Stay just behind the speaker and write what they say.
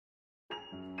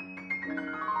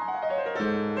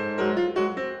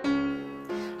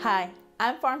Hi,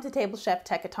 I'm farm-to-table chef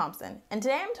Teca Thompson, and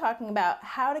today I'm talking about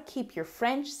how to keep your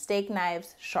French steak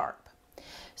knives sharp.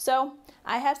 So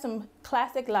I have some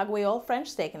classic Laguiole French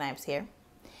steak knives here,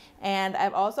 and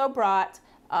I've also brought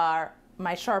my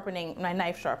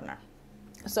knife sharpener.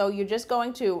 So you're just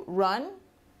going to run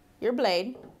your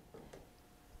blade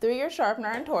through your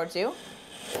sharpener and towards you.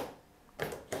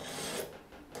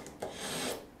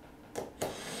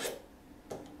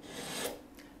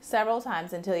 Several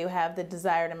times until you have the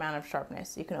desired amount of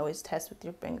sharpness. You can always test with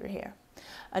your finger here.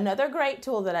 Another great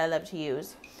tool that I love to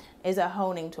use is a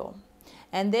honing tool.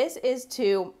 And this is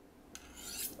to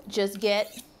just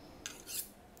get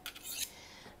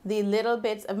the little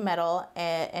bits of metal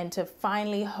and to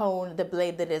finally hone the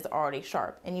blade that is already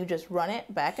sharp. And you just run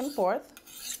it back and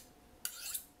forth.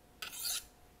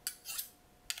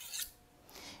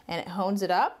 And it hones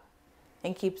it up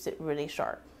and keeps it really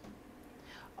sharp.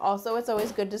 Also, it's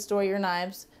always good to store your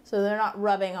knives so they're not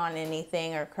rubbing on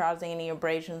anything or causing any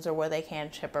abrasions or where they can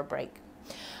chip or break.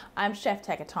 I'm Chef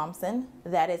Teca Thompson.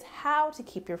 That is how to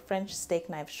keep your French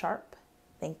steak knife sharp.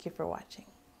 Thank you for watching.